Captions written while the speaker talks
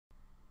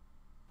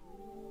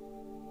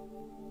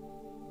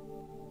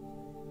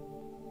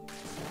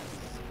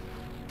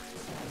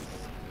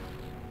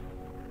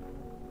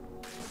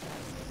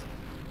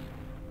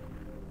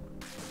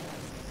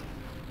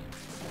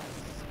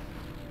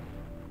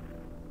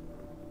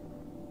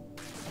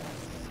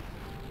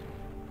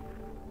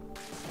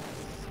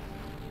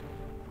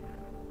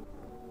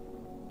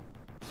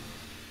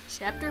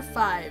Chapter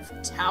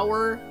 5,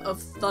 Tower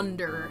of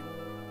Thunder.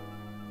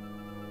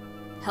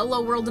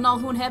 Hello world and all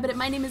who inhabit it,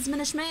 my name is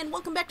Minish, and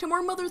welcome back to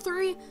more Mother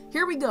 3.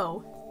 Here we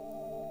go.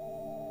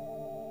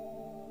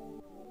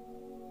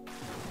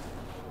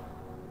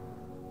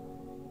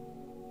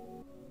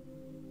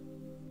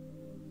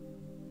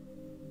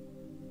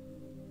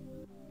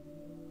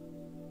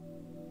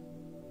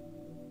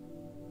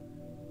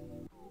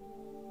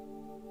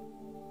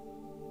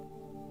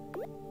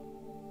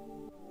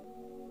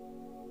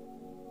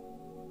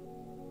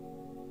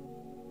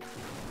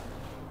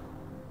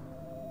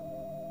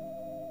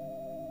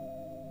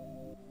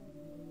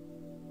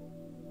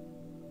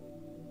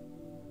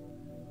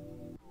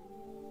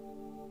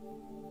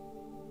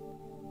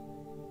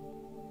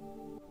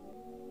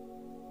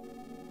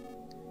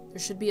 There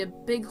should be a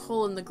big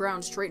hole in the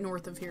ground straight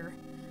north of here.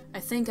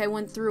 I think I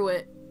went through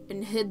it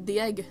and hid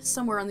the egg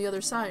somewhere on the other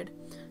side.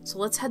 So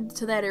let's head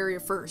to that area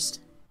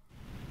first.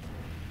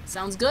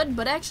 Sounds good,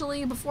 but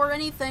actually, before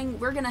anything,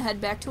 we're gonna head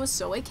back to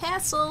Asoe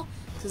Castle,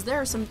 because there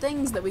are some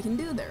things that we can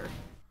do there.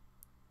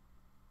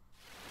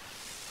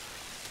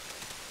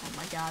 Oh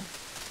my god.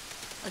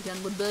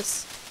 Again with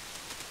this.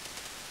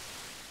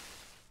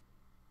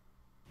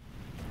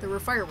 There were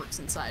fireworks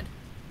inside.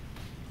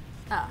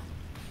 Ah.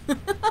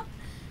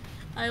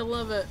 I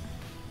love it.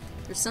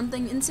 There's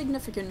something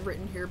insignificant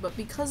written here, but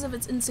because of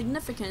its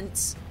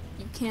insignificance,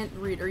 you can't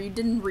read, or you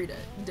didn't read it.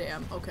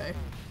 Damn, okay.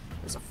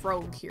 There's a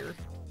frog here.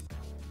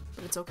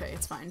 But it's okay,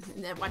 it's fine.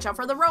 Watch out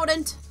for the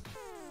rodent!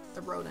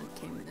 The rodent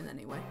came in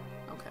anyway.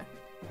 Okay.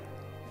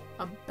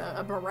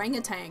 A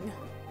orangutan.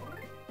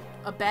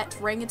 A bat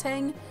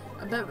orangutan?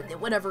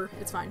 Whatever,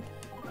 it's fine.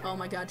 Oh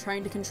my god,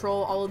 trying to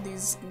control all of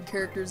these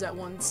characters at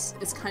once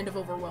is kind of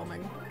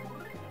overwhelming.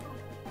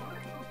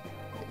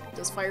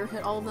 Does fire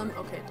hit all of them?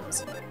 Okay, it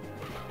does.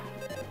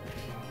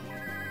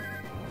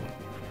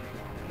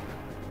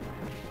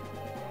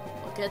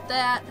 Look at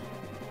that.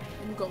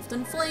 Engulfed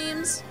in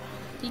flames.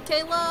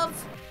 PK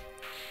love.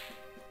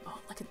 Oh,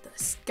 look at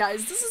this.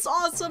 Guys, this is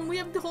awesome. We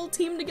have the whole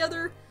team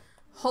together.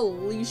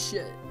 Holy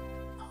shit.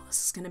 Oh,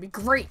 this is gonna be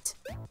great.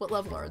 What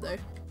level are they?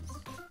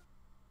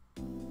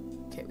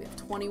 Okay, we have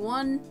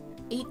 21,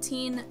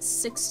 18,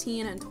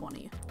 16, and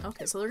 20.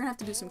 Okay, so they're gonna have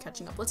to do some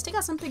catching up. Let's take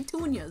out some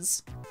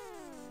Pigtunias.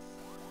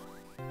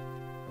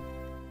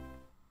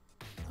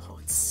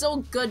 So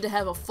good to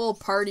have a full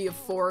party of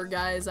 4,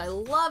 guys. I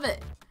love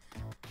it.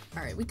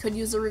 Alright, we could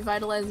use a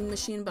revitalizing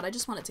machine, but I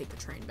just want to take the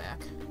train back.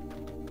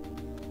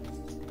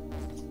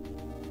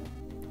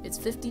 It's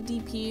 50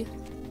 DP.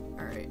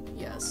 Alright,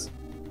 yes.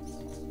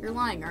 You're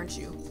lying, aren't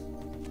you?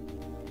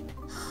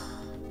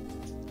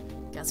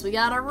 Guess we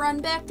gotta run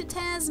back to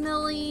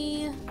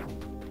Tazmily.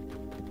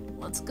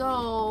 Let's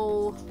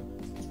go.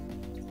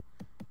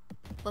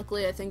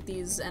 Luckily, I think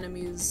these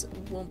enemies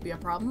won't be a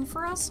problem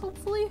for us,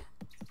 hopefully.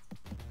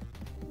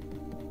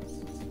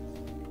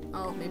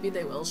 Oh, maybe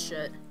they will.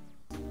 Shit.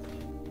 I'm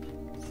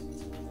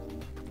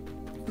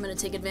gonna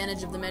take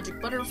advantage of the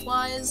magic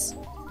butterflies.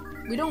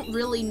 We don't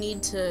really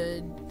need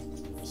to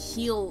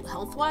heal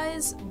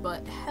health-wise,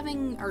 but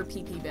having our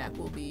PP back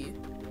will be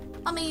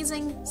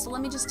amazing. So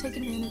let me just take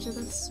advantage of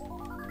this.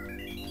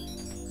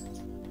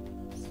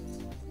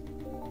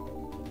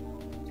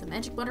 The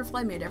magic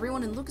butterfly made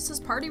everyone in Lucas's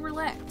party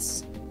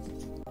relax.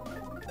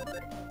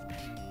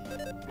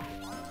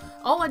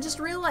 Oh, I just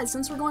realized,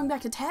 since we're going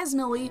back to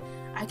Tazmily,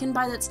 I can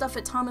buy that stuff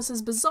at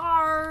Thomas's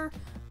Bazaar.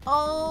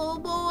 Oh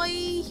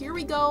boy, here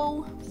we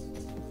go.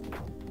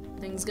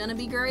 Things gonna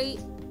be great.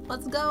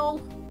 Let's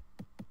go.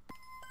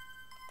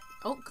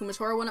 Oh,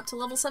 Kumatora went up to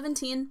level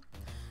 17.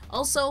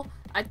 Also,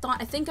 I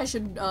think I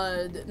should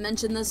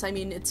mention this. I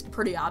mean, it's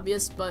pretty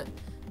obvious, but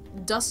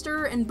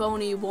Duster and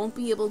Boney won't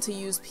be able to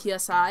use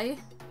PSI,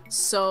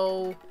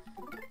 so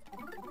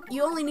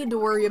you only need to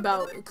worry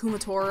about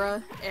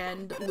Kumatora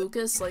and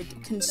Lucas,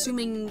 like,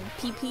 consuming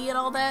PP and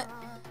all that.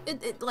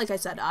 It like I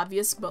said,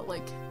 obvious, but,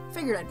 like,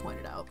 figured I'd point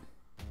it out.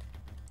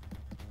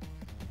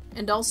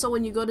 And also,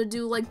 when you go to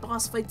do, like,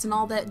 boss fights and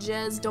all that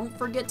jazz, don't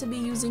forget to be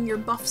using your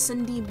buffs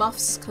and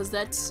debuffs, because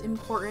that's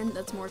important.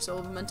 That's more so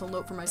of a mental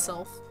note for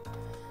myself.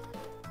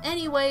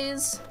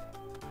 Anyways,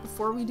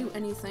 before we do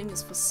anything,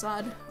 is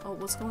Facade. Oh,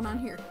 what's going on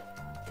here?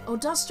 Oh,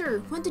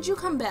 Duster, when did you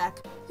come back?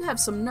 You have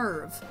some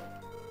nerve.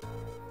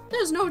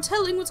 There's no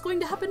telling what's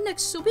going to happen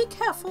next, so be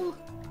careful.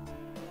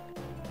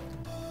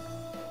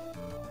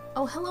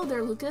 Oh, hello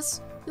there,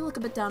 Lucas. You look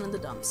a bit down in the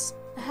dumps.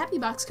 A happy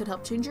box could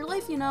help change your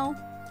life, you know.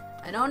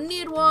 I don't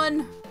need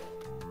one.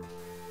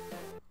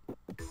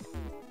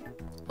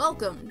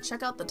 Welcome.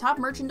 Check out the top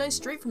merchandise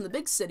straight from the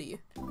big city.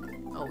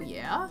 Oh,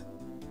 yeah?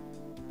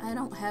 I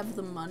don't have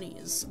the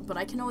monies, but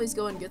I can always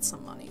go and get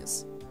some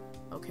monies.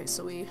 Okay,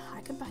 so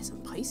I could buy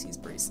some Pisces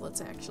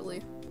bracelets,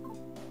 actually.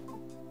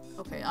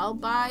 Okay, I'll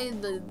buy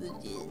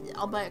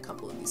I'll buy a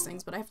couple of these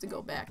things, but I have to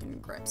go back and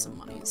grab some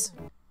monies.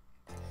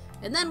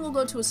 And then we'll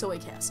go to Asoe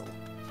Castle.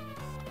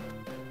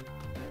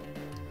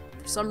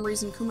 For some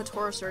reason,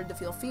 Kumatora started to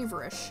feel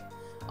feverish.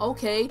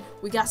 Okay,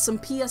 we got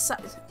some PSI,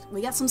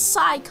 we got some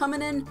Psy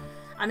coming in.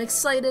 I'm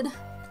excited.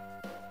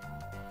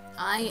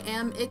 I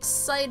am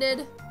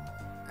excited.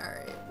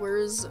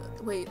 Where's...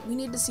 Wait, we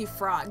need to see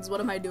frogs. What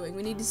am I doing?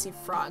 We need to see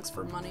frogs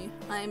for money.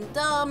 I'm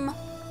dumb.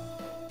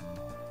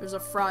 There's a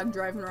frog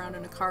driving around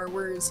in a car.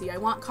 Where is he? I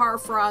want car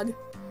frog.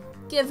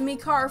 Give me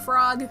car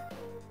frog.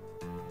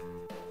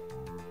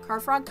 Car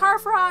frog, car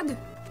frog!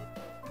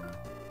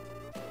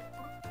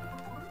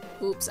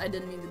 Oops, I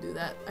didn't mean to do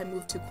that. I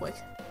moved too quick.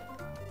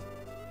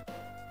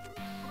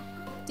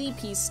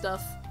 DP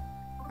stuff.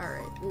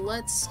 Alright,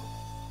 let's...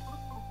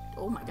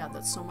 Oh my god,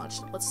 that's so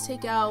much. Let's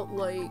take out,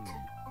 like...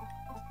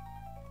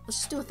 Let's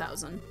just do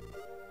 1,000.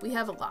 We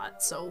have a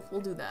lot, so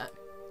we'll do that.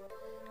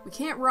 We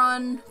can't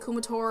run.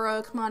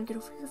 Kumatora, come on, get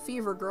over your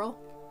fever,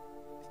 girl.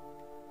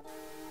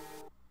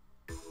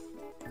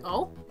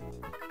 Oh?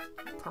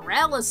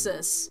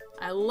 Paralysis!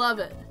 I love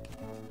it.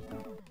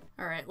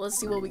 Alright, let's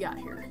see what we got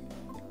here.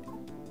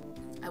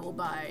 I will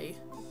buy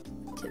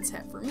a kid's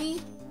hat for me.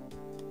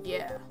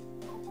 Yeah.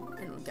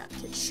 And we got a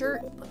kid's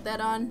shirt. Put that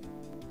on.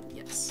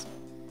 Yes.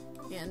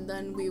 And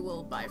then we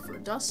will buy for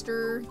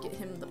Duster. Get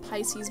him the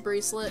Pisces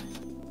bracelet.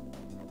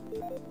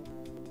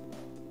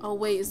 Oh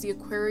wait, is the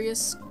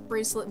Aquarius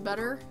bracelet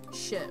better?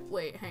 Shit,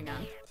 wait, hang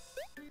on.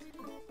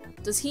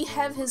 Does he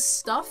have his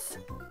stuff?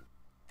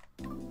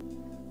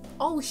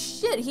 Oh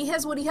shit, he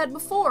has what he had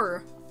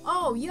before!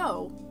 Oh,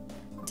 yo.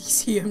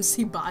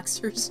 DCMC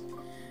boxers.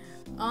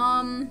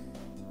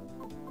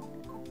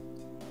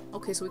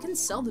 Okay, so we can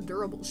sell the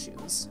durable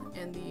shoes.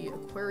 And the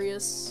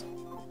Aquarius...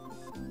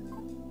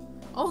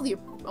 Oh,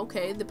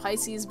 okay, the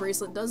Pisces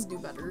bracelet does do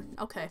better.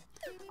 Okay.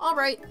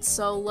 Alright,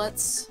 so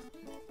let's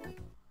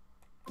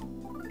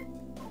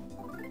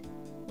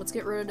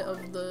get rid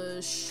of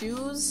the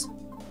shoes.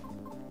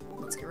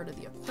 Let's get rid of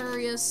the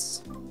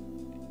Aquarius.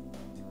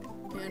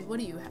 And what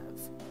do you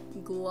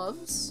have?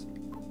 Gloves?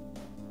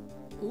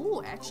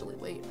 Ooh, actually,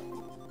 wait.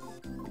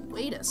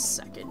 Wait a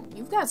second.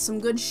 You've got some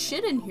good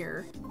shit in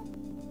here.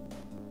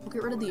 We'll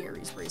get rid of the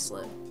Aries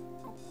bracelet.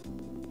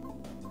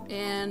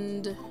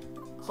 And...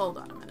 Hold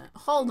on a minute.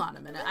 Hold on a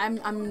minute.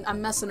 I'm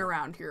messing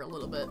around here a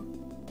little bit.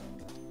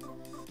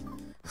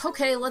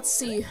 Okay, let's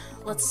see.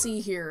 Let's see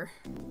here.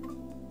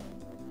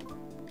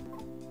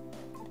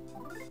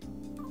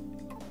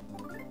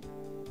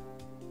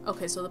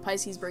 Okay, so the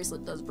Pisces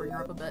bracelet does bring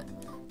her up a bit.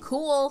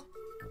 Cool!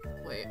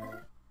 Wait.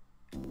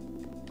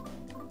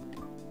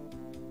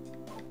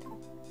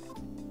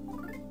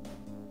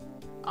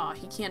 Aw,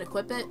 he can't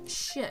equip it?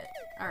 Shit.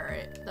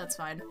 Alright, that's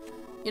fine.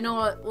 You know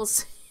what? We'll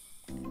see.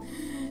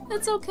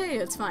 It's okay,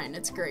 it's fine,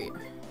 it's great.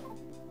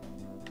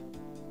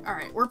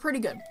 Alright, we're pretty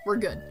good. We're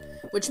good.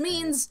 Which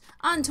means,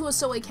 on to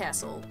Asoe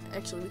Castle.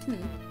 Actually, we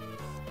can...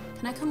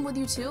 Can I come with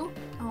you too?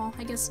 Oh,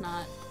 I guess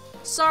not.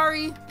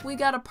 Sorry, we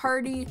got a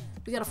party.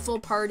 We got a full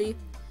party.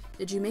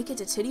 Did you make it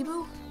to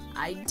Tittyboo?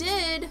 I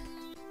did!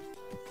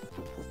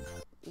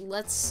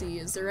 Let's see,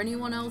 is there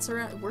anyone else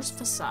around? Where's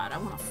Facade? I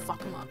wanna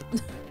fuck him up.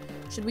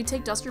 Should we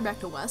take Duster back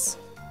to Wes?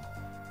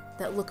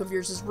 That look of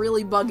yours is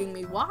really bugging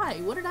me. Why?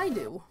 What did I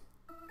do?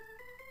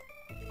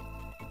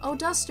 Oh,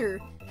 Duster,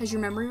 has your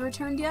memory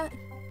returned yet?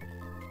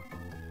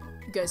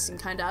 You guys seem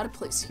kinda out of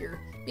place here.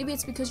 Maybe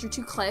it's because you're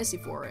too classy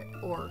for it.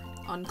 Or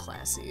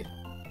unclassy.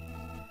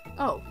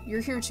 Oh,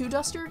 you're here too,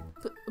 Duster?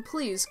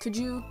 Please, could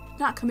you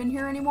not come in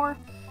here anymore?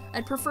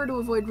 I'd prefer to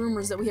avoid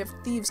rumors that we have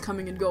thieves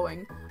coming and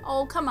going.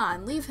 Oh, come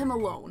on, leave him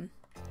alone.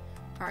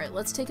 Alright,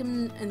 let's take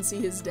him and see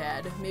his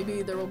dad.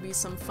 Maybe there will be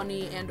some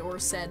funny and or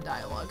sad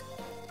dialogue.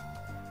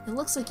 It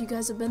looks like you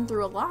guys have been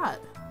through a lot.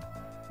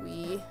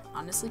 We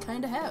honestly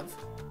kinda have.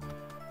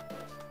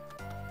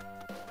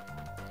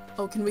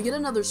 Oh, can we get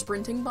another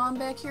sprinting bomb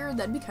back here?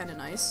 That'd be kinda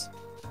nice.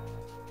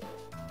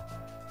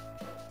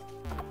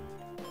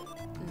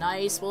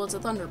 Nice. Well, it's a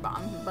thunder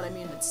bomb, but I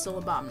mean, it's still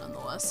a bomb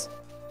nonetheless.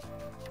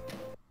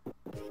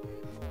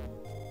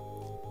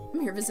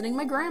 I'm here visiting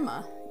my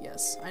grandma.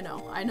 Yes, I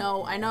know, I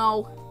know, I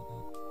know.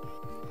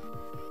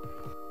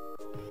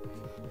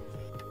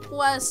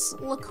 Wes,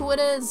 look who it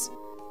is.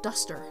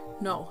 Duster.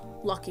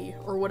 No, Lucky,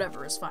 or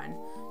whatever is fine.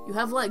 You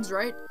have legs,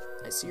 right?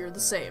 I see you're the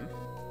same.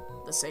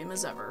 The same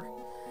as ever.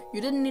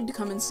 You didn't need to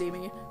come and see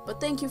me, but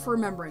thank you for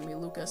remembering me,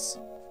 Lucas.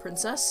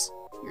 Princess,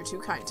 you're too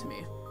kind to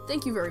me.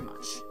 Thank you very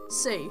much.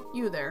 Say,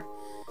 you there.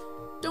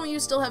 Don't you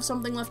still have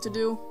something left to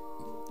do?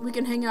 We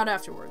can hang out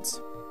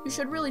afterwards. You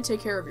should really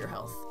take care of your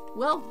health.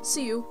 Well,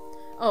 see you.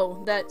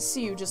 Oh, that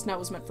see you just now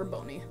was meant for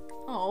Boney.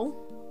 Oh.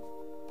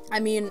 I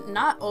mean,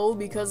 not oh,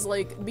 because,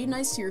 like, be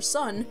nice to your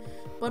son,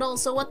 but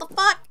also, what the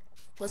fuck?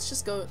 Let's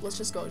just go to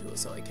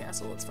Asoe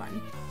Castle, it's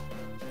fine.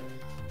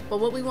 But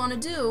what we want to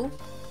do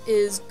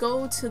is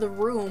go to the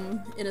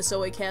room in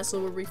Asoe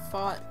Castle where we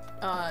fought,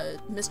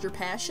 Mr.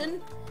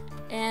 Passion,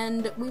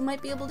 and we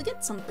might be able to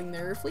get something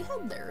there if we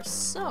head there,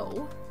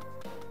 so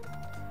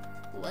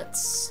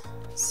let's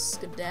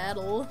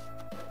skedaddle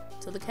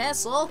to the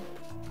castle.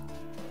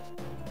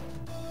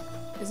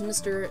 Is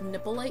Mr.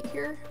 Nipplelight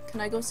here? Can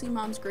I go see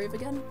Mom's grave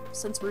again,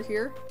 since we're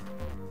here?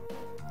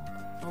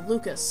 Oh,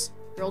 Lucas,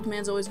 your old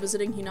man's always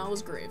visiting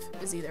Hinawa's grave.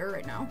 Is he there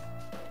right now?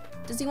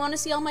 Does he want to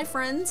see all my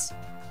friends?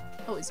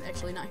 Oh, he's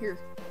actually not here.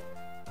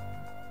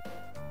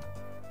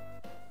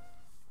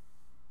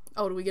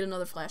 Oh, do we get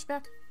another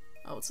flashback?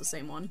 Oh, it's the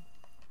same one.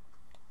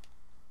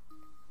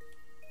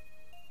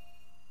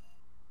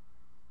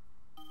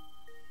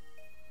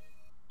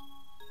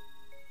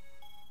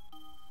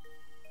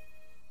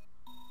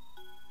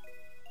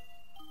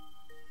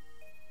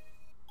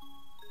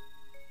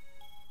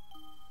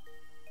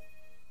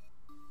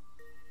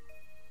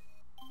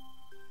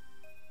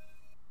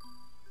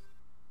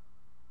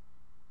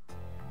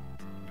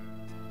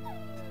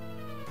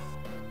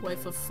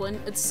 Wife of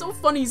Flint. It's so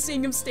funny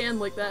seeing him stand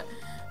like that.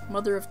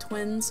 Mother of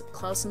twins,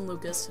 Klaus and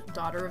Lucas,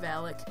 daughter of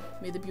Alec.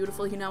 May the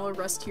beautiful Hinawa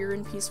rest here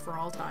in peace for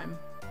all time.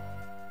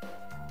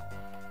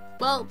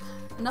 Well,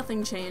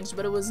 nothing changed,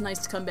 but it was nice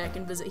to come back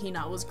and visit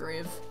Hinawa's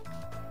grave.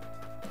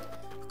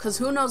 Because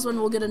who knows when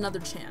we'll get another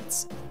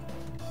chance.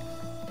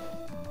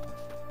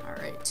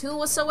 Alright, to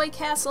Wasaway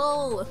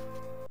Castle!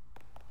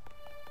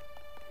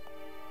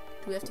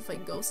 Do we have to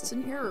fight ghosts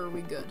in here, or are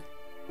we good?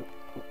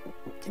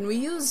 Can we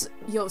use...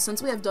 Yo,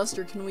 since we have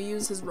Duster, can we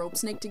use his rope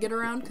snake to get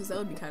around? Because that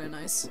would be kind of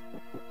nice.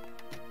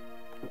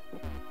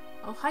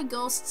 Oh, hi,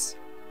 ghosts.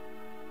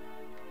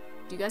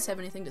 Do you guys have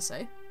anything to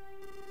say?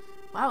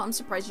 Wow, I'm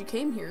surprised you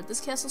came here.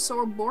 This castle's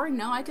so boring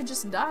now I could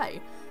just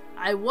die.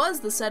 I was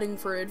the setting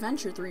for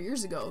adventure 3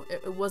 years ago.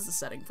 It was the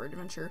setting for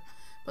adventure.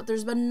 But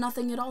there's been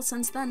nothing at all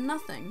since then.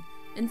 Nothing.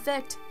 In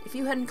fact, if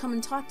you hadn't come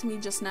and talked to me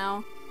just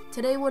now,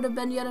 today would have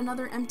been yet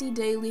another empty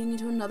day leading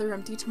to another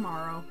empty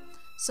tomorrow.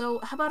 So,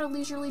 how about a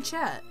leisurely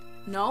chat?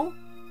 No?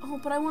 Oh,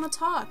 but I want to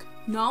talk.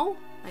 No?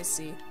 I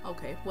see.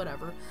 Okay,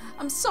 whatever.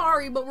 I'm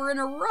sorry, but we're in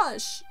a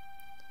rush.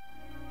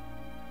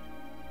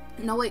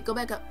 No, wait, go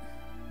back up.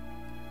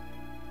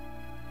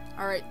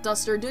 Alright,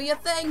 Duster, do your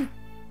thing!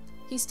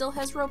 He still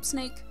has Rope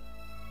Snake.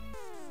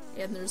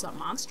 And there's a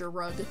monster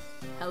rug.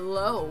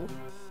 Hello.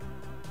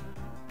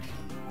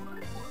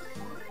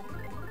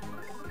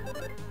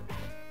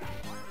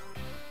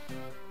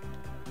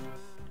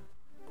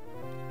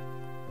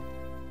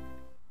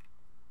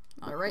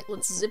 Alright,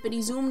 let's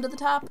zippity zoom to the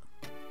top.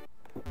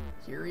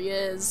 Here he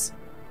is.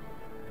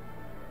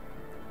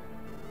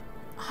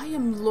 I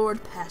am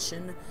Lord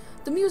Passion.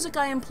 The music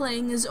I am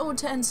playing is Ode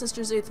to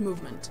Ancestors' 8th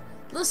Movement.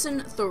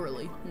 Listen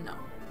thoroughly. No.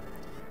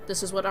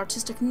 This is what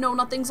artistic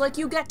know-nothings like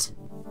you get.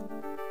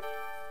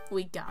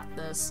 We got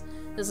this.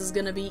 This is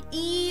gonna be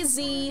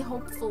easy,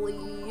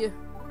 hopefully.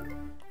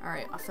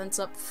 Alright, offense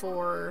up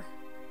for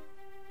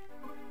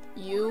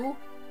you.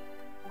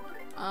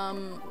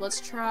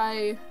 Let's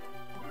try...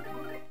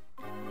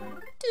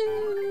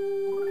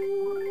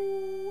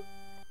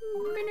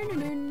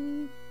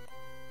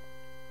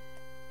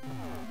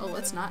 Oh,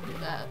 let's not do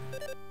that.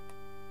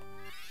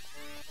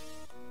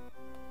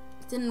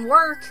 It didn't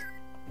work!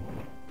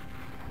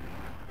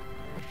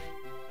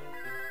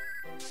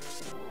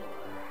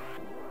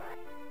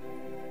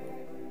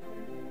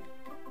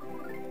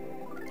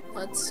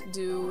 Let's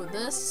do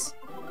this,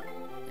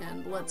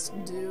 and let's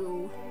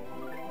do...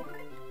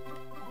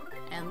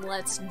 and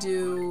let's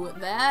do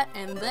that,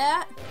 and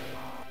that.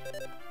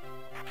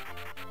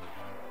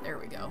 There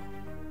we go.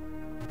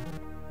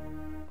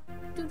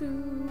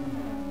 Doo-doo.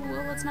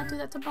 Well, let's not do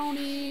that to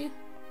Boney.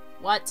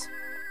 What?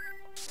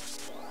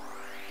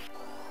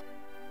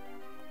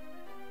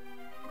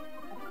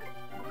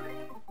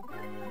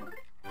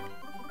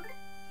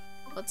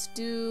 Let's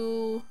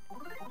do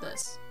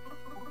this.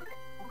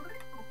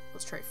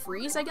 Let's try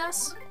freeze, I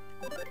guess?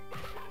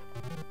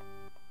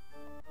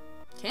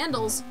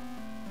 Candles!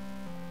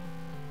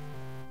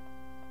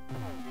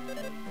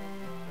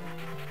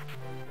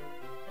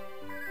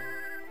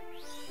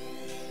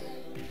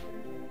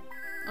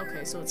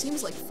 Okay, so it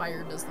seems like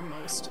fire does the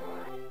most.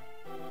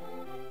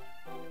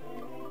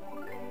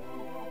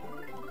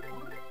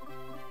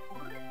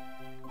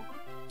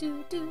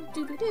 Do do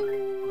do do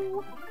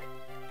do.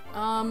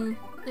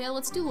 Yeah,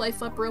 let's do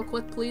life up real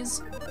quick,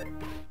 please.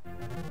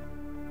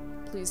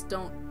 Please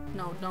don't.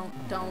 No,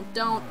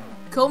 don't.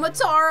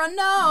 Komatara,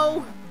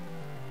 no!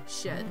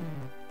 Shit.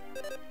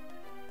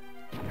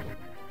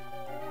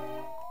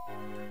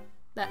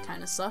 That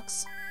kinda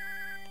sucks.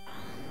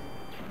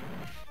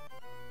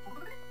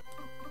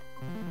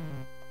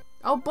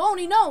 Oh,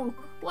 Boney, no!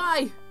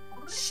 Why?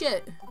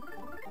 Shit.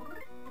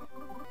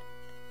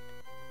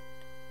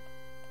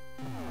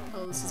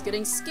 Oh, this is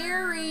getting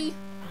scary!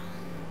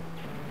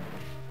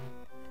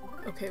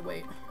 Okay,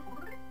 wait.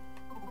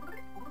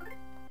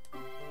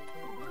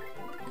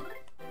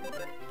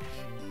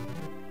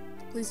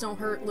 Please don't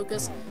hurt,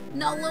 Lucas.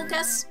 No,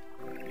 Lucas!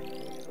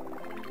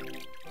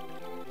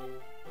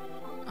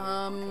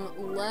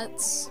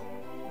 Let's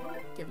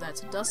give that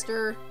to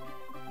Duster.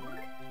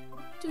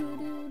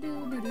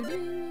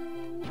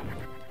 Do-do-do-do-do-do.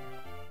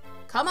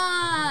 Come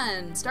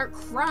on! Start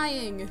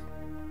crying!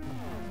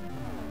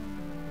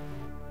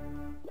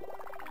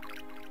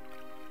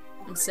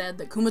 I'm sad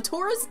that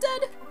Kumatora's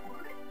dead?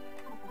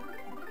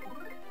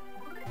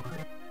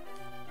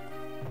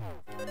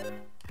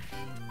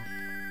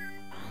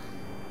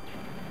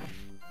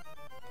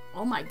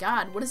 Oh my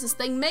god, what is this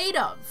thing made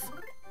of?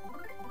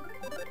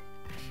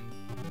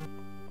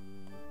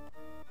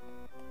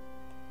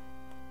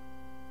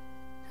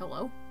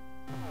 Hello?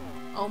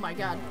 Oh my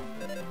god.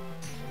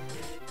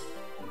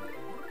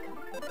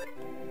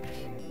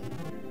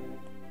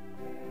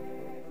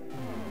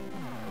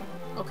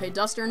 Okay,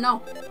 Duster,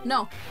 no.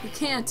 No, you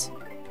can't.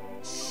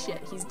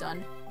 Shit, he's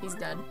done. He's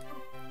dead.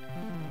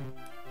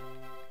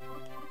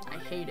 I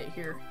hate it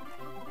here.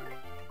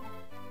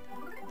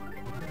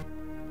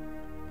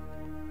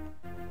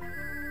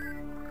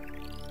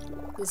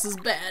 This is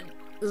bad.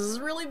 This is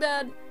really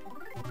bad.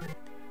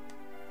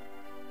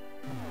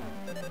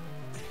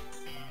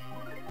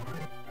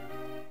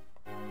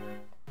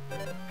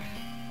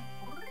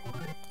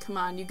 Come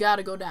on, you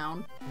gotta go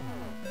down.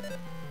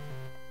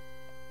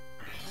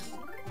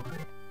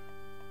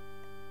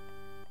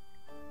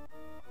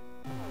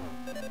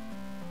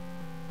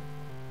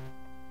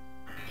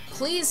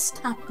 Please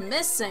stop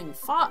missing.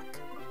 Fuck.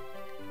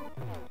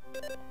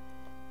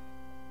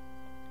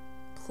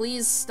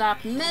 Please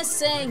stop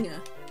missing.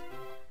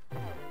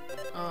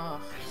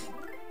 Ugh.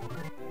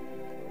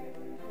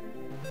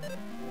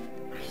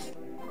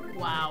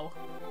 Wow.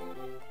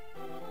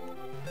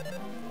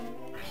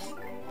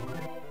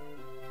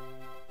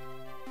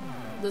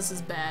 This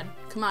is bad.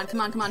 Come on,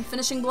 come on, come on.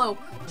 Finishing blow.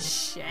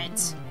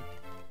 Shit.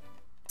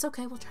 It's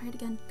okay, we'll try it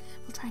again.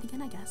 We'll try it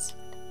again, I guess.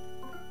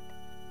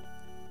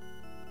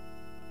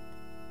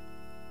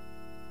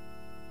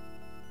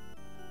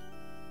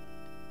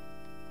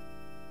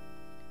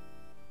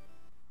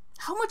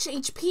 How much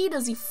HP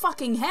does he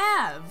fucking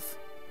have?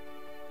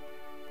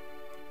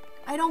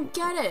 I don't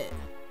get it.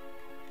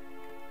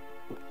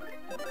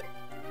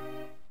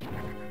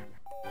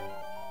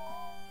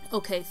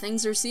 Okay,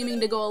 things are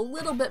seeming to go a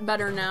little bit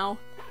better now.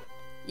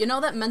 You know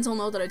that mental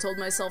note that I told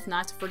myself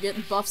not to forget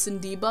buffs and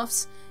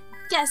debuffs?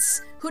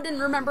 Guess who didn't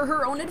remember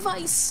her own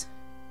advice?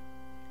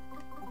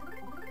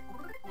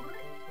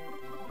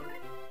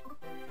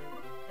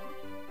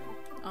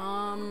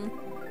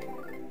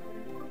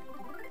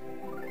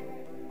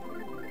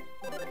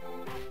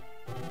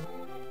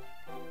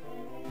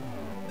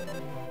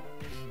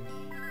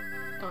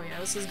 Oh yeah,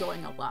 this is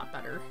going a lot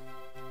better.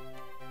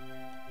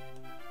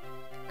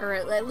 Or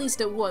at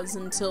least it was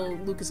until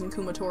Lucas and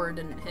Kumatora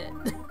didn't hit.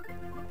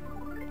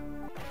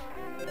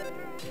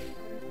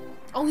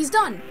 Oh, he's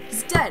done!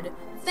 He's dead!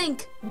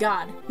 Thank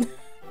God!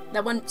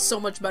 That went so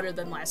much better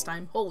than last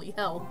time. Holy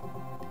hell.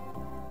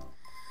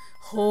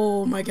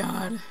 Oh my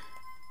God.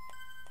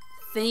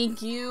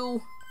 Thank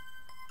you.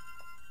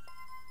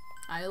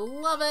 I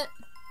love it.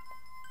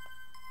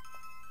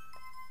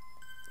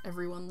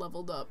 Everyone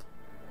leveled up.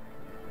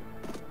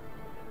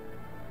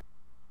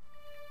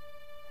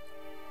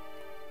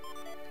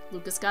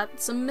 Lucas got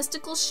some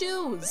mystical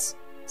shoes.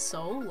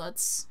 So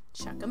let's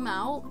check them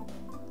out.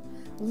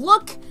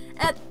 Look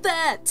at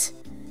that!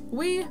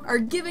 We are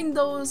giving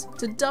those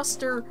to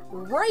Duster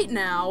right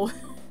now.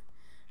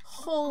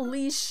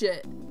 Holy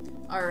shit.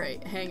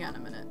 Alright, hang on a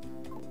minute.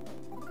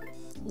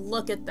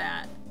 Look at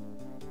that.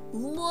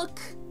 Look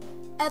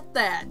at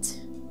that.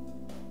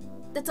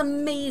 That's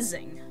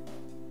amazing.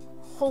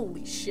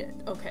 Holy shit.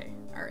 Okay,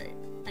 alright.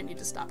 I need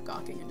to stop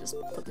gawking and just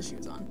put the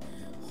shoes on.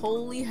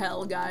 Holy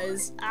hell,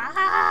 guys.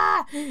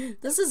 Ah!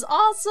 This is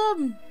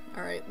awesome!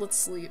 Alright, let's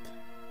sleep.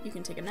 You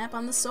can take a nap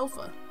on the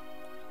sofa.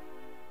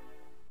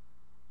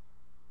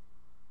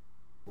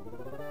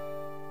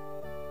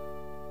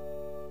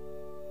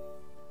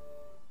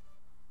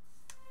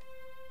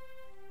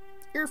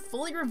 You're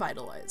fully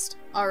revitalized.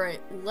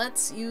 Alright,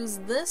 let's use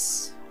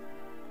this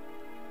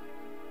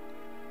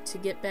to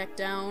get back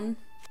down.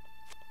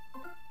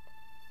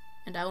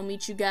 And I will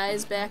meet you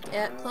guys back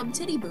at Club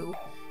Titty Boo,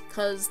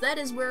 because that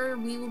is where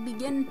we will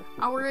begin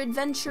our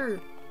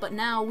adventure. But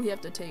now we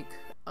have to take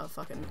a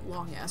fucking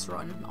long-ass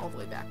run all the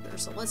way back there,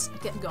 so let's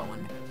get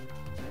going.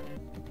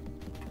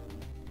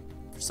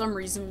 For some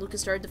reason, Lucas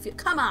started to feel—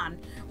 come on!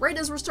 Right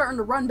as we're starting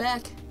to run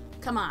back?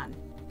 Come on.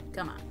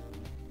 Come on.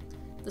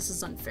 This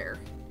is unfair.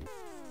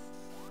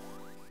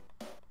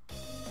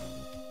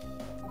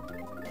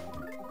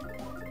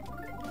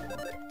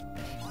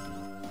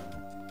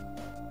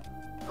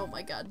 Oh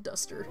my God,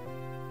 Duster.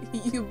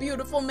 You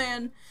beautiful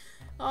man.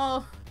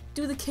 Oh,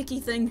 do the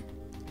kicky thing.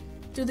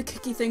 Do the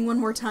kicky thing one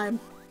more time.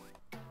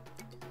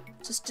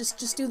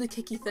 Just do the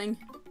kicky thing.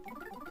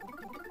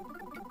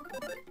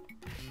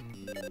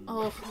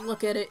 Oh,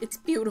 look at it. It's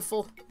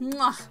beautiful.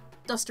 Mwah!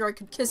 Duster, I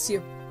could kiss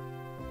you.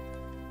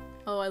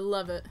 Oh, I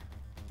love it.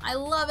 I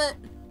love it!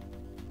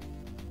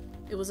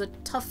 It was a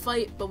tough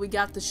fight, but we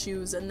got the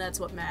shoes, and that's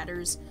what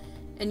matters.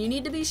 And you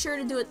need to be sure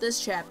to do it this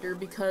chapter,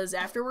 because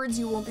afterwards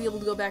you won't be able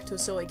to go back to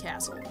Asoe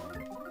Castle.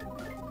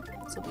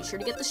 So be sure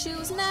to get the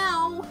shoes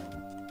now!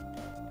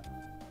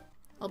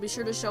 I'll be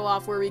sure to show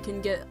off where we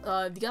can get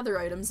the other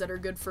items that are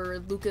good for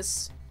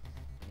Lucas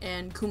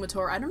and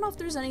Kumatora. I don't know if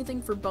there's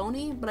anything for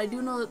Boney, but I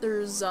do know that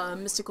there's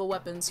mystical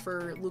weapons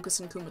for Lucas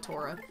and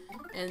Kumatora.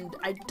 And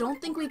I don't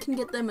think we can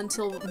get them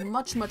until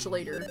much, much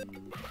later,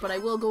 but I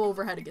will go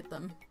over how to get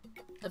them,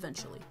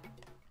 eventually.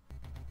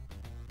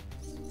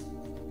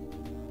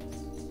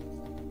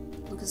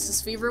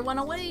 Lucas's fever went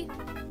away,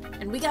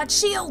 and we got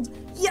Shield!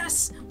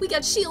 Yes! We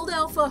got Shield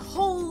Alpha!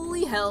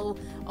 Holy hell!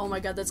 Oh my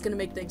God, that's gonna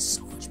make things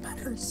so much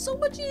better, so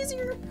much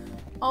easier!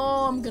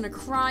 Oh, I'm gonna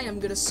cry, I'm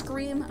gonna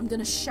scream, I'm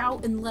gonna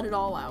shout and let it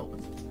all out.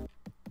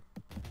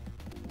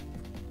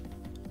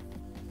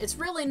 It's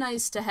really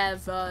nice to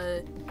have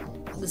the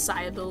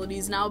psi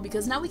abilities now,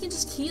 because now we can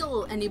just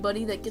heal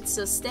anybody that gets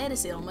a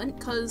status ailment,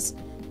 because,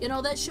 you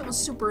know, that shit was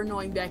super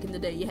annoying back in the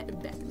day. Yeah,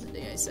 back in the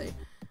day, I say.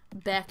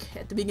 Back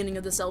at the beginning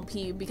of this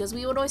LP, because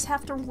we would always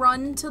have to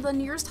run to the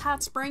nearest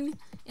hot spring,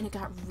 and it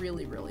got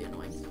really, really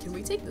annoying. Can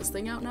we take this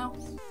thing out now?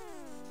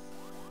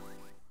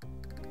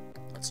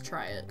 Let's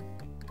try it.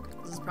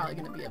 This is probably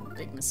going to be a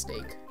big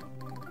mistake.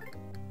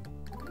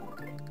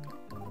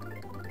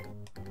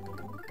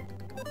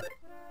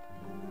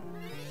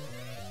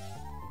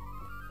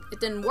 It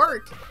didn't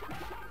work.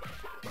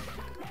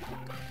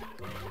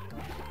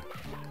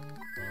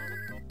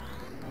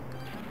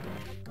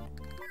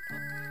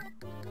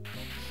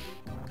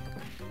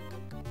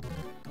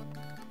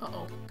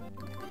 Uh-oh.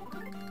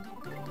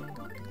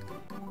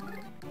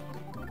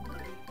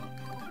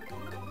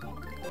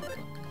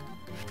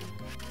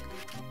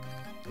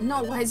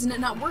 No, why isn't it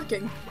not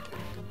working?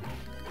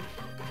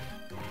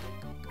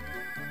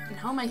 And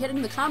how am I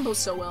hitting the combos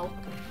so well?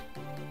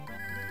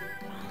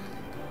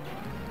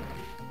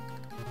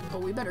 Oh,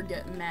 we better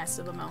get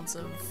massive amounts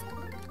of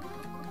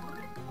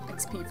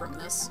XP from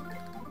this.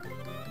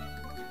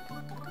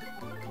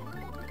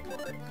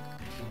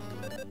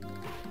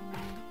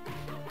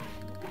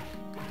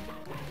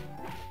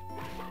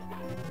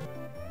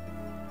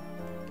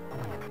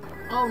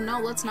 Oh no,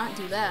 let's not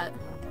do that.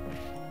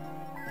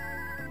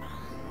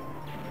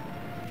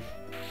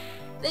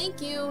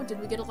 Thank you! Did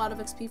we get a lot of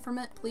XP from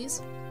it,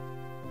 please?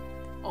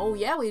 Oh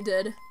yeah, we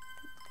did.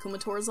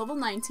 Kumatora's level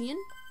 19.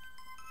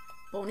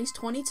 Boney's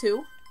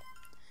 22.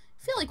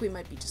 I feel like we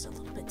might be just a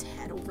little bit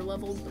tad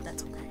over-leveled, but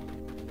that's okay.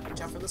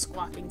 Watch out for the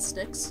squawking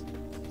sticks.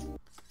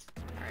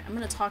 Alright, I'm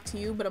gonna talk to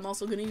you, but I'm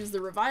also gonna use the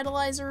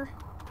revitalizer.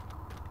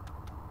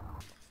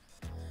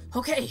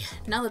 Okay,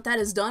 now that that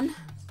is done,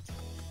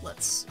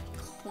 let's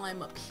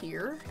climb up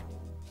here.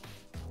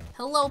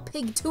 Hello,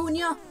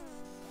 Pigtunia!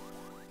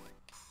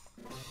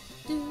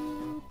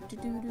 Do do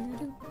do do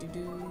do do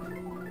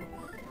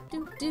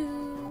do do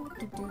do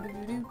do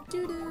do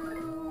do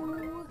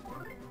do.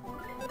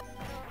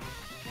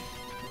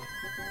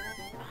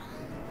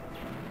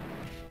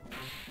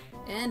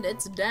 And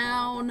it's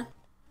down.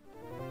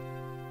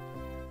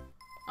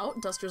 Oh,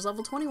 Duster's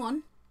level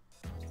 21.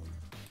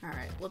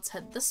 Alright, let's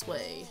head this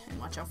way and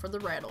watch out for the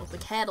rattle. The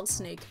cattle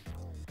snake.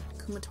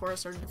 Kumatora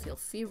started to feel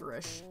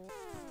feverish.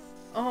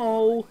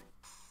 Oh!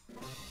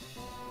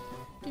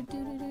 Do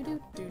do do do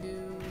do do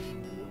do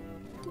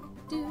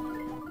do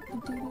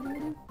do do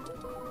do.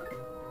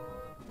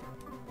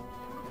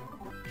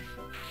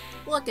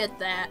 Look at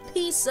that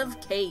piece of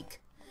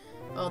cake.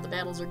 Oh, the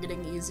battles are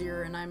getting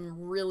easier, and I'm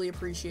really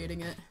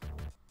appreciating it.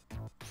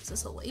 Is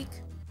this a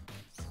lake?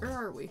 Where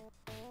are we?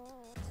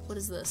 What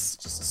is this?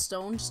 Just a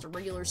stone? Just a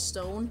regular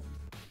stone?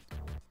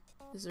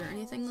 Is there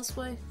anything this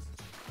way?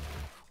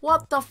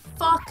 What the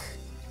fuck?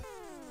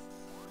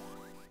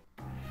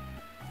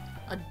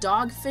 A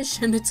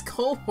dogfish in its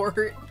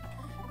cohort.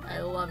 I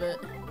love it.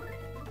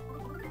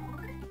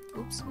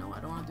 Oops, no, I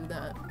don't want to do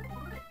that.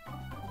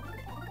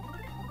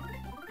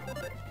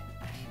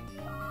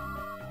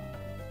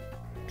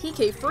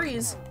 PK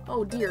freeze?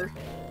 Oh dear.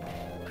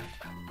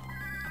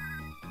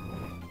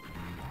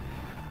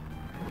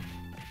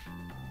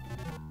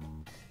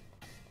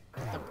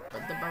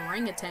 The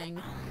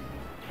orangutan.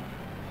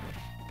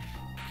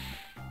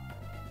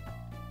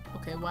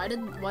 Okay,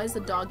 why is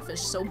the dogfish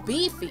so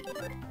beefy?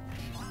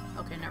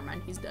 Okay, never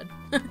mind, he's dead.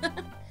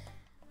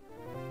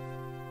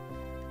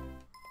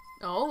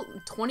 Oh,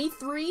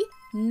 23.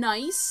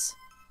 Nice.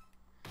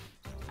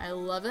 I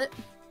love it.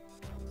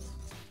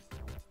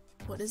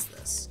 What is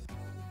this?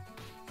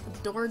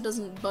 The door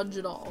doesn't budge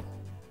at all.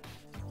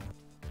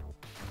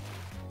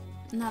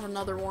 Not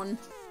another one.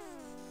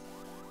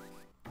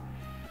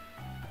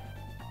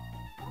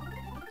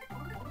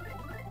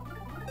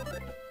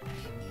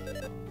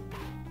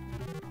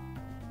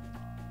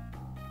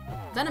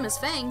 Venomous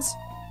fangs?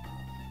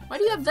 Why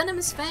do you have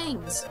venomous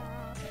fangs?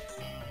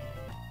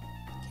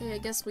 Okay, I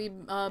guess we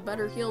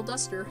better heal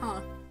Duster,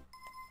 huh?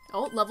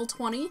 Oh, level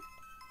 20.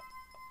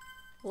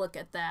 Look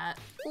at that.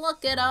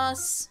 Look at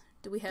us!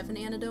 Do we have an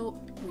antidote?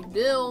 We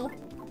do.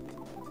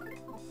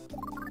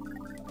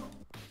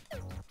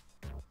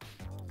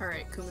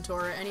 Alright,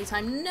 Kumatora,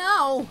 anytime.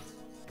 No!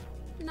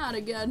 Not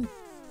again.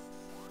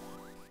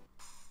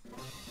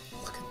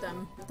 Look at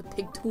them, the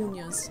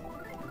Pigtunias.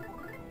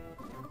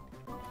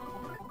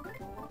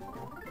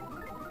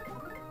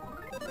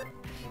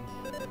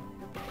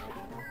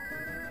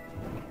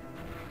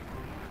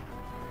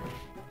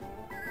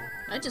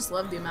 I just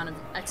love the amount of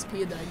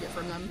XP that I get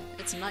from them.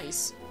 It's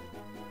nice.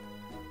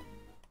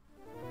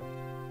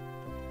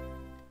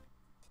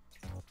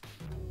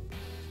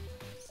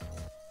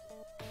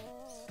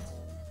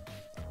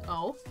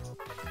 Oh.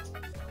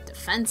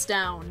 Defense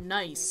down.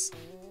 Nice.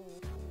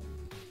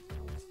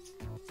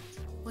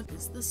 What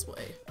is this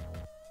way?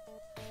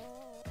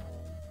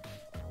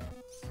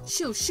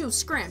 Shoo, shoo,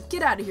 scram.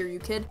 Get out of here, you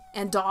kid.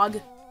 And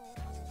dog.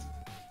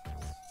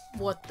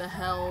 What the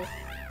hell?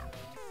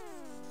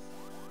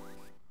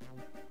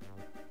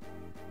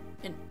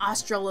 An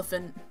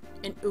Australophant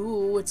And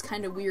ooh, it's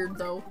kind of weird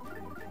though.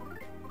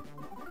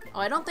 Oh,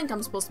 I don't think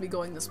I'm supposed to be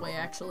going this way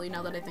actually,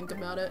 now that I think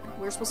about it.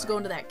 We were supposed to go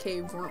into that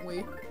cave, weren't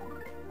we?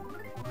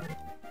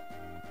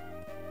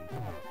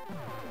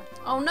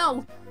 Oh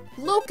no!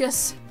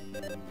 Lucas!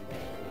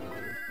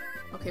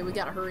 Okay, we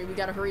gotta hurry, we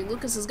gotta hurry.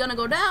 Lucas is gonna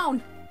go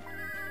down!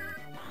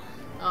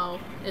 Oh,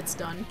 it's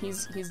done.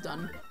 He's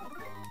done.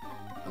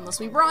 Unless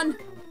we run!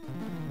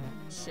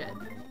 Shit.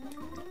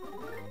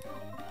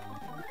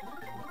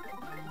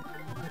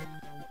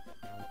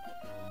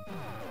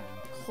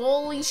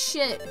 Holy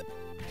shit!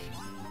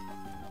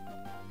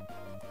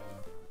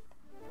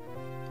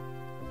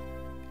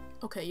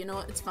 Okay, you know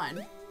what? It's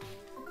fine.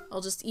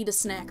 I'll just eat a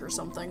snack or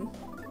something.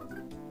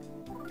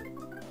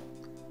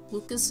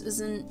 Lucas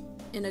isn't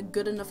in a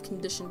good enough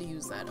condition to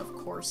use that. Of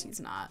course he's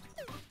not.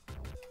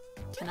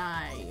 Can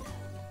I?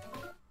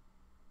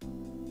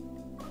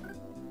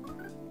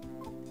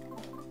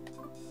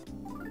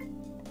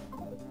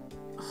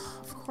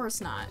 Of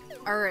course not.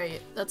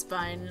 Alright, that's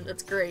fine.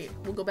 That's great.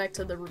 We'll go back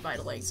to the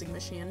revitalizing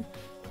machine.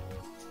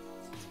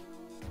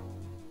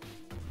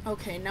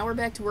 Okay, now we're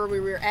back to where we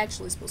were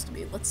actually supposed to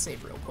be. Let's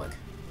save real quick.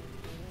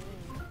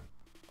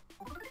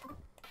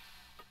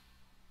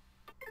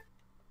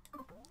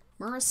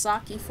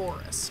 Murasaki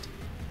Forest.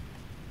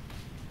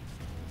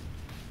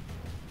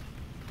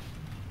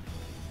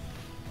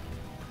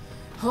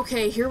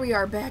 Okay, here we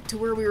are, back to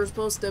where we were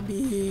supposed to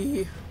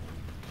be.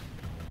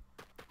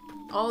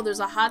 Oh, there's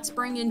a hot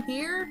spring in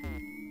here?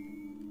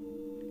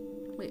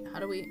 Wait, how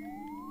do we...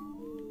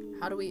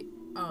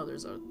 Oh,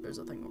 there's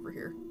a thing over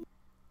here.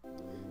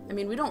 I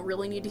mean, we don't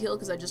really need to heal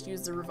because I just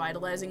used the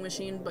revitalizing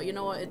machine, but you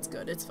know what? It's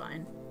good. It's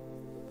fine.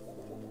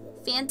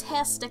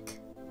 Fantastic.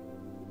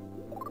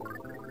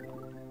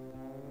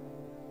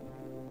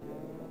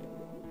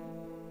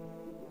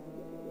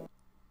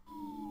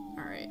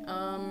 Alright,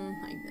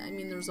 I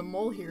mean, there's a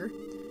mole here.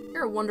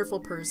 You're a wonderful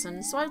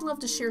person, so I'd love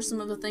to share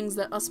some of the things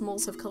that us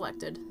moles have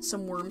collected.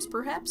 Some worms,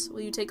 perhaps?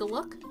 Will you take a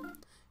look?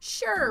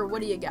 Sure,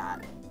 what do you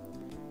got?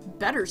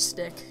 Better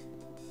stick.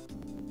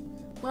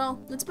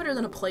 Well, it's better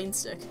than a plain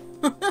stick.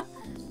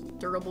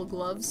 Durable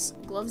gloves.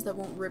 Gloves that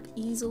won't rip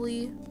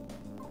easily.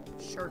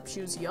 Sharp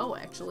shoes. Yo,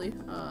 actually.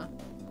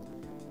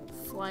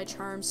 Fly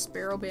charm,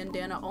 sparrow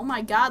bandana. Oh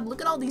my god,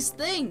 look at all these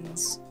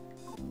things!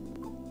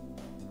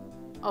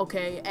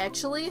 Okay,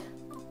 actually,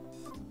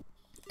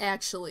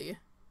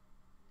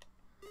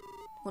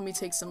 let me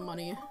take some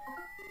money.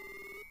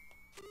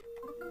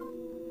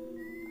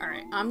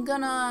 Alright, I'm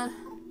gonna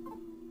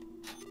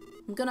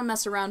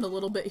mess around a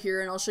little bit here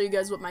and I'll show you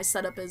guys what my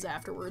setup is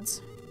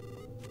afterwards.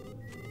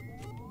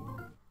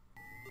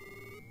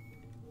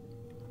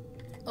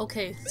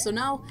 Okay, so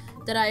now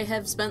that I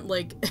have spent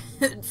like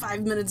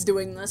 5 minutes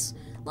doing this,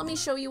 let me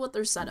show you what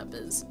their setup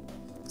is.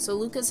 So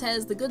Lucas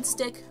has the good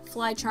stick,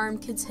 fly charm,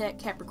 kid's hat,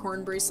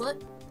 Capricorn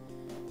bracelet.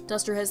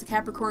 Duster has the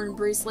Capricorn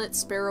bracelet,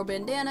 sparrow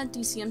bandana,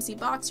 DCMC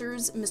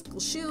boxers,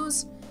 mystical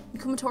shoes.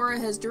 And Kumatora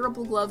has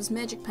durable gloves,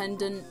 magic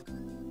pendant,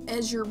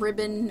 azure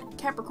ribbon,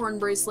 Capricorn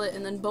bracelet,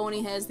 and then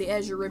Boney has the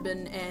azure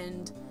ribbon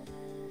and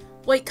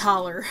white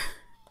collar.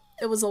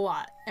 It was a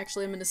lot.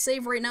 Actually, I'm gonna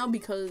save right now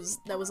because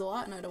that was a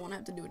lot and I don't want to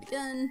have to do it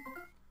again.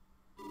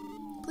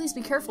 Please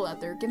be careful out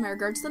there. Give my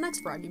regards to the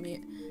next frog you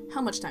meet. How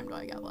much time do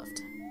I got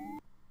left?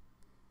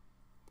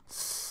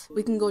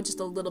 We can go just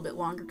a little bit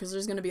longer because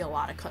there's gonna be a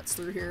lot of cuts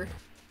through here.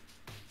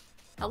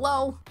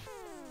 Hello?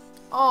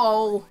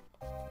 Oh!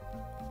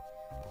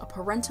 A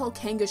parental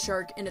kanga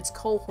shark and its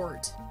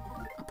cohort.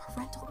 A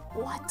parental...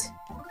 what?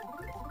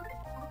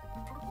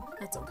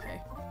 That's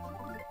okay.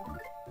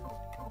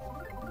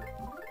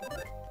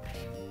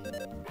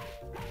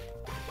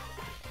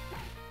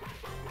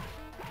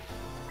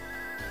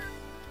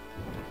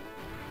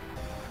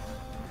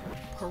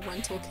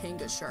 Parental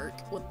kanga shark.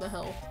 What the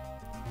hell?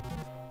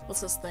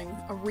 What's this thing?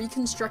 A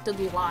reconstructed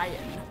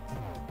lion.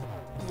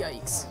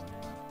 Yikes.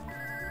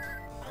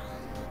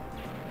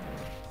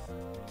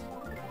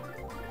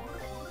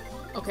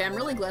 Okay, I'm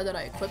really glad that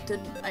I equipped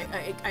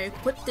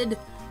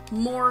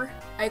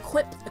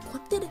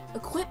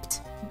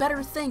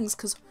better things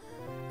because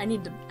I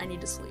need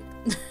to sleep.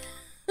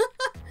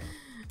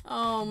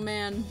 Oh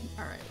man.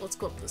 Alright, let's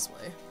go up this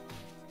way.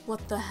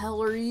 What the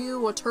hell are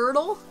you? A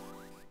turtle?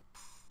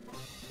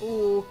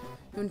 Ooh,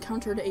 you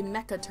encountered a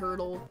mecha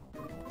turtle.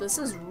 This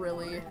is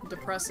really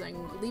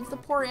depressing. Leave the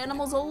poor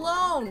animals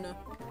alone!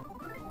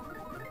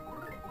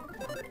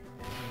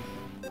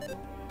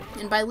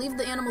 And by leave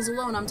the animals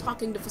alone, I'm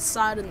talking to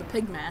Facade and the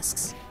pig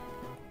masks.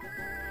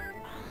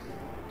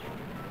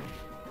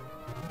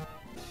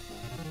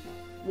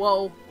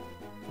 Whoa.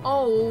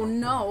 Oh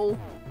no.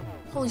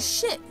 Holy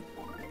shit!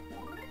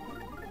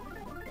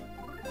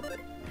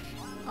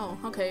 Oh,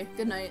 okay.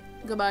 Good night.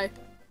 Goodbye.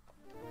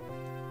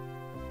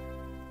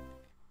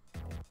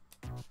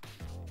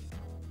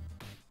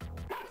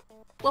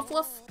 Woof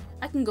woof.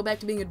 I can go back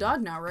to being a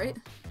dog now, right?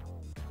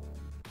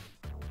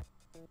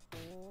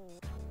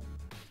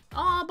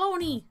 Aw,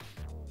 Boney!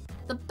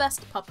 The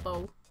best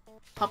puppo.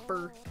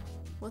 Pupper.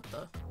 What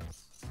the?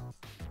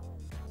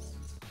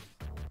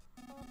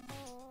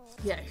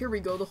 Yeah, here we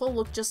go. The hole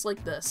looked just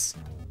like this.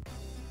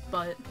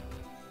 But...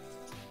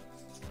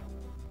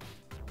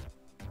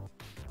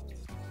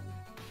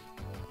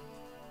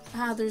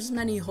 there's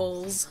many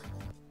holes.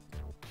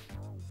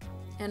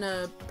 And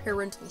a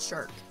parental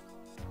shark.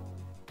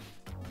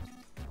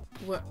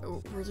 What,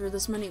 were there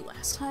this many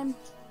last time?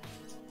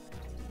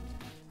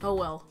 Oh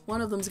well,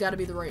 one of them's gotta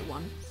be the right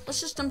one. Let's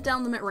just jump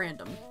down them at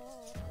random.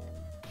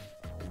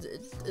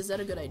 Is that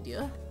a good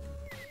idea?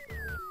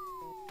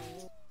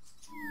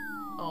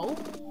 Oh,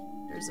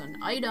 there's an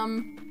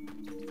item.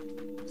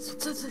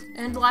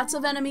 And lots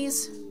of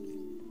enemies.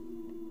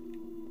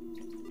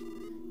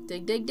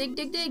 Dig, dig, dig,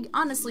 dig, dig.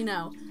 Honestly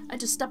now, I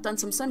just stepped on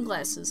some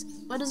sunglasses.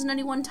 Why doesn't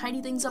anyone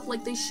tidy things up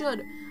like they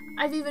should?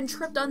 I've even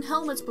tripped on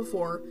helmets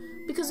before,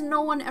 because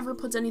no one ever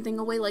puts anything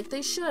away like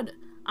they should.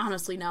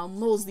 Honestly now,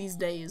 moles these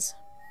days.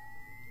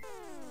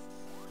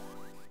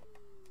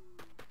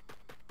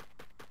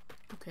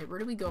 Okay, where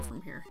do we go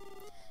from here?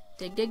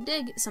 Dig, dig,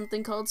 dig.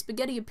 Something called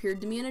spaghetti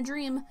appeared to me in a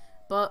dream.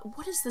 But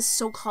what is this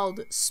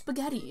so-called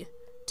spaghetti?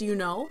 Do you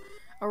know?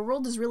 Our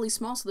world is really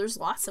small, so there's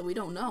lots that we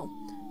don't know.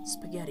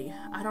 Spaghetti.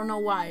 I don't know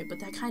why, but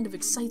that kind of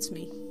excites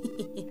me.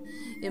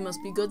 It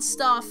must be good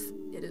stuff.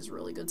 It is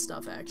really good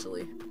stuff,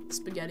 actually.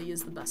 Spaghetti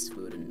is the best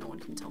food, and no one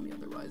can tell me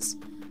otherwise.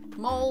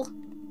 Mole!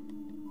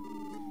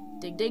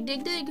 Dig, dig,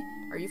 dig, dig!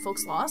 Are you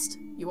folks lost?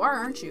 You are,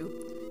 aren't you?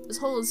 This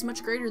hole is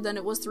much greater than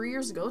it was 3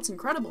 years ago. It's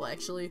incredible,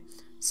 actually.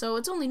 So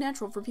it's only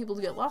natural for people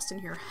to get lost in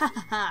here. Ha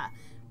ha ha!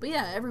 But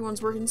yeah,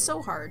 everyone's working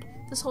so hard.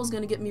 This hole's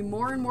gonna get me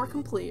more and more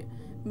complete.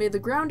 May the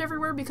ground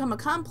everywhere become a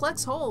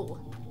complex hole.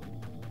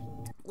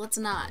 Let's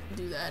not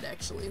do that,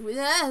 actually.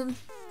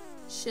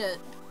 Shit.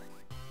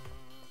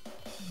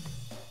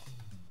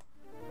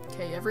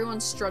 Okay,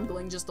 everyone's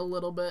struggling just a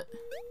little bit.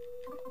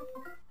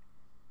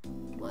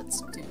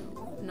 Let's do...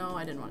 No,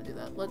 I didn't want to do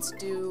that. Let's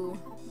do...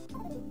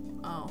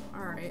 Oh,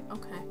 alright,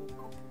 okay.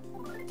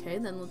 Okay,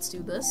 then let's do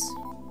this.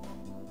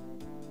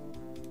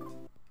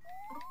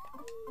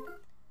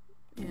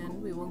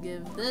 And we will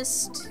give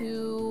this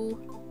to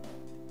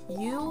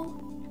you.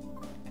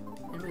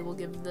 And we will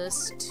give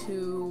this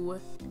to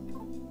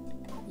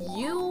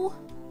you.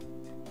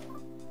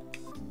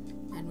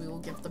 And we will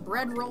give the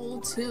bread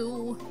roll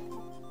to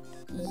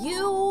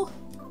you.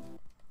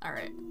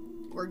 Alright,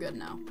 we're good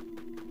now.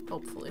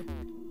 Hopefully.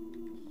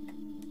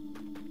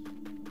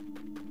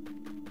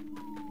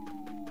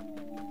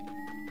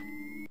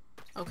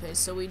 Okay,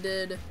 so we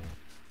did...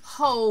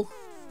 Ho!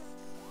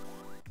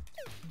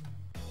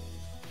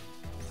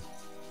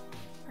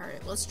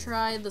 Alright, let's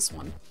try this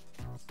one.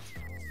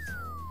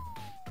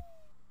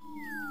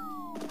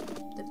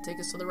 Did it take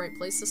us to the right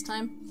place this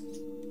time?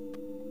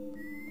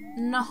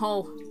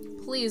 No!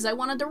 Please, I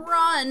wanted to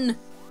run!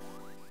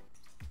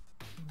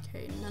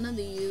 Okay, none of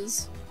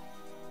these.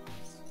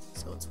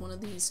 So it's one of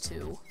these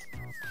two.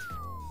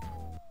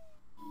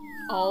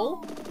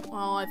 Oh?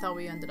 Oh, I thought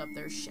we ended up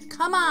there. Shit.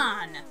 Come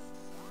on!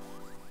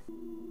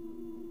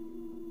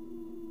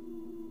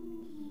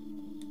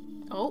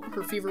 Oh,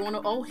 her fever one.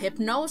 Oh,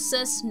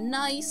 hypnosis.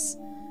 Nice.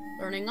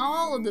 Learning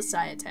all of the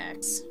psi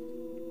attacks.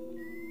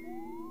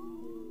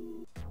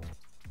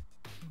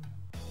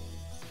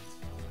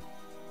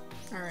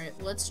 Alright,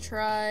 let's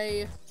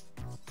try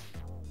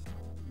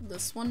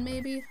this one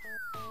maybe.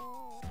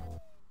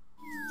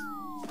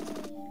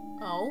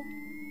 Oh.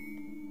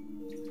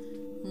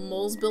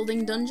 Moles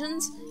building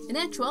dungeons? In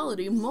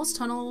actuality, most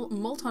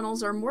mole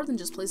tunnels are more than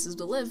just places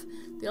to live.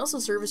 They also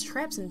serve as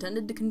traps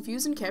intended to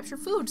confuse and capture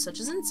food, such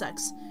as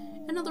insects.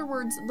 In other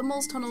words, the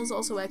mole's tunnels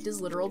also act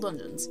as literal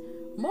dungeons.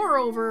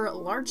 Moreover,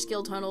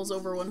 large-scale tunnels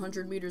over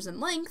 100 meters in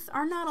length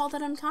are not all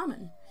that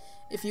uncommon.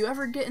 If you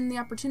ever get in the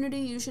opportunity,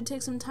 you should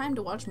take some time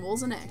to watch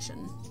moles in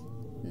action.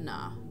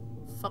 Nah.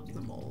 Fuck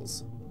the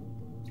moles.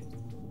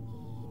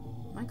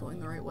 Am I going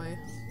the right way?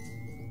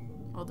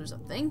 Oh, there's a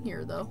thing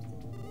here, though.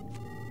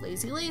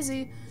 Lazy,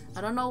 lazy.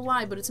 I don't know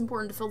why, but it's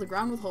important to fill the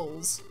ground with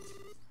holes.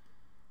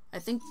 I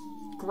think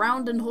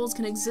ground and holes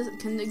can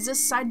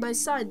exist side by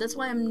side. That's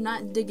why I'm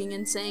not digging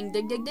and saying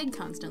dig, dig, dig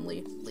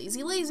constantly.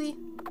 Lazy, lazy.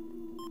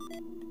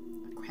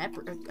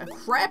 A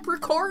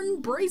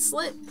Capricorn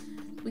bracelet.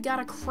 We got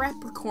a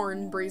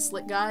Capricorn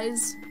bracelet,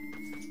 guys.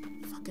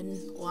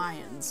 Fucking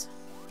lions.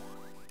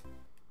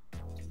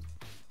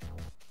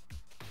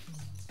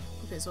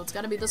 Okay, so it's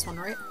gotta be this one,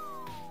 right?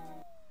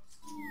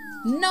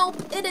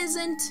 Nope, it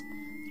isn't.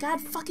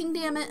 God fucking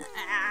damn it.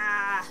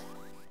 Ah.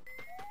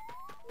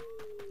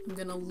 I'm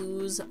gonna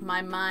lose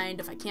my mind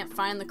if I can't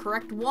find the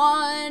correct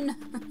one.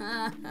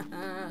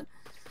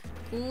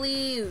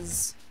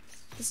 Please.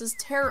 This is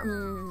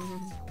terrible.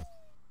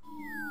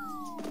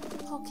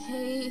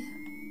 Okay.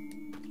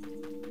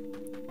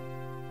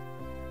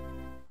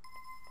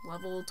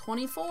 Level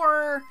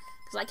 24,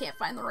 because I can't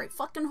find the right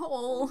fucking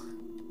hole.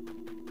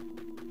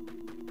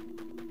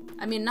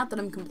 I mean, not that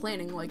I'm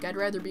complaining, like, I'd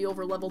rather be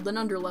over-leveled than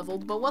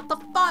under-leveled, but what the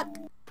fuck?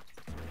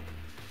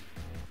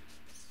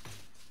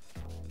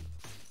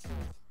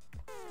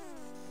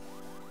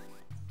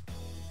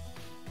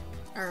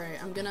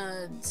 Alright, I'm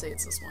gonna say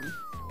it's this one.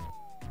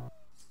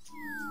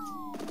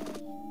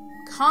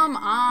 Come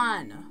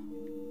on!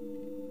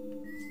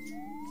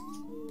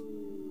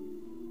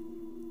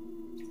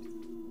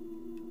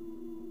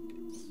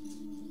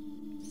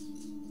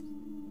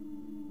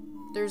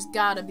 There's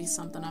gotta be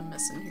something I'm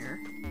missing here.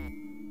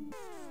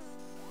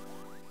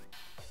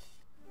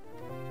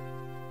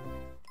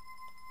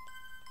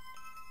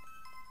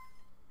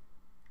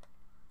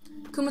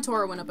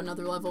 Kumatora went up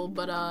another level,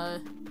 but,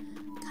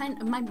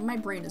 my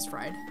brain is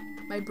fried.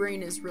 My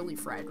brain is really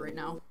fried right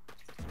now.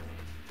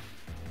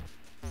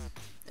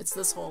 It's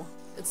this hole.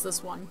 It's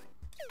this one.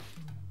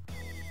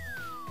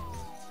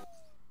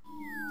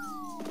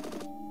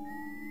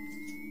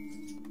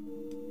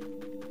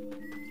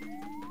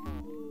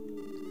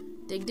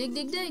 Dig, dig,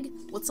 dig, dig.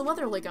 What's the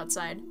weather like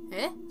outside?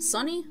 Eh?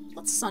 Sunny?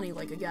 What's sunny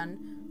like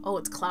again? Oh,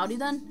 it's cloudy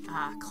then?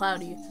 Ah,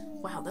 cloudy.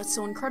 Wow, that's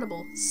so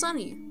incredible.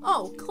 Sunny.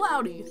 Oh,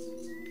 cloudy.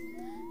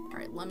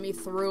 Alright, let me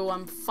through.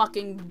 I'm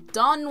fucking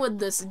done with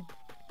this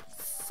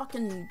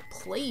fucking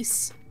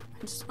place.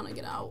 I just want to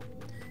get out.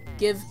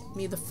 Give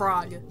me the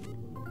frog.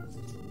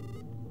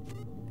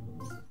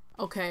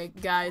 Okay,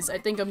 guys, I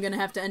think I'm gonna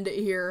have to end it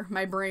here.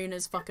 My brain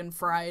is fucking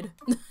fried.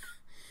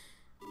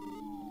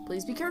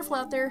 Please be careful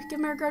out there. Give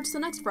my regards to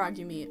the next frog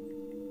you meet.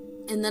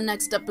 In the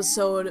next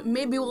episode,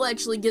 maybe we'll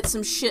actually get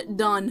some shit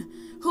done.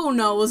 Who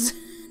knows?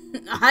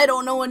 I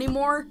don't know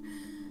anymore.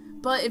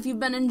 But if you've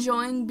been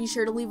enjoying, be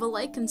sure to leave a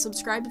like and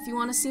subscribe if you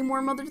want to see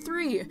more Mother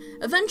 3.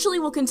 Eventually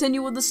we'll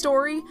continue with the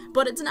story,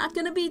 but it's not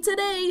gonna be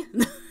today.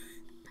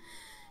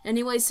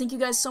 Anyways, thank you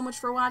guys so much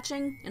for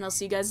watching, and I'll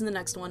see you guys in the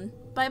next one.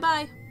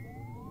 Bye-bye!